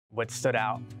What stood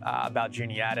out about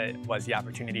Juniata was the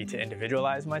opportunity to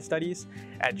individualize my studies.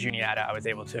 At Juniata, I was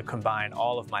able to combine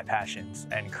all of my passions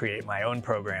and create my own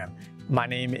program. My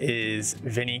name is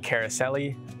Vinnie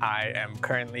Caroselli. I am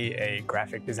currently a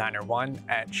graphic designer 1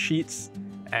 at Sheets,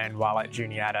 and while at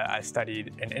Juniata, I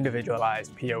studied an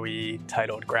individualized POE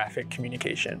titled Graphic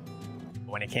Communication.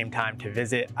 When it came time to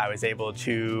visit, I was able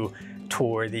to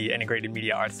tour the Integrated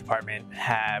Media Arts Department,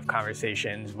 have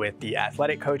conversations with the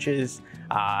athletic coaches,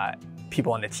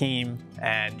 people on the team,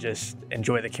 and just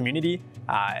enjoy the community.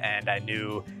 And I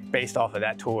knew based off of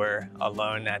that tour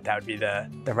alone that that would be the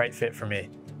right fit for me.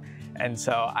 And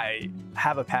so I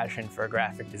have a passion for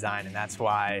graphic design, and that's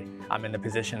why I'm in the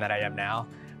position that I am now.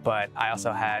 But I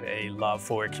also had a love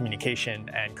for communication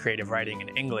and creative writing in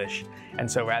English.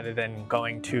 And so rather than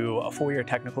going to a 4-year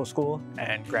technical school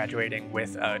and graduating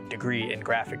with a degree in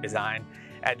graphic design,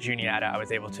 at Juniata I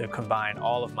was able to combine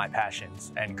all of my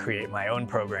passions and create my own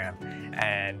program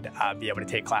and be able to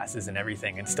take classes in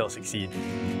everything and still succeed.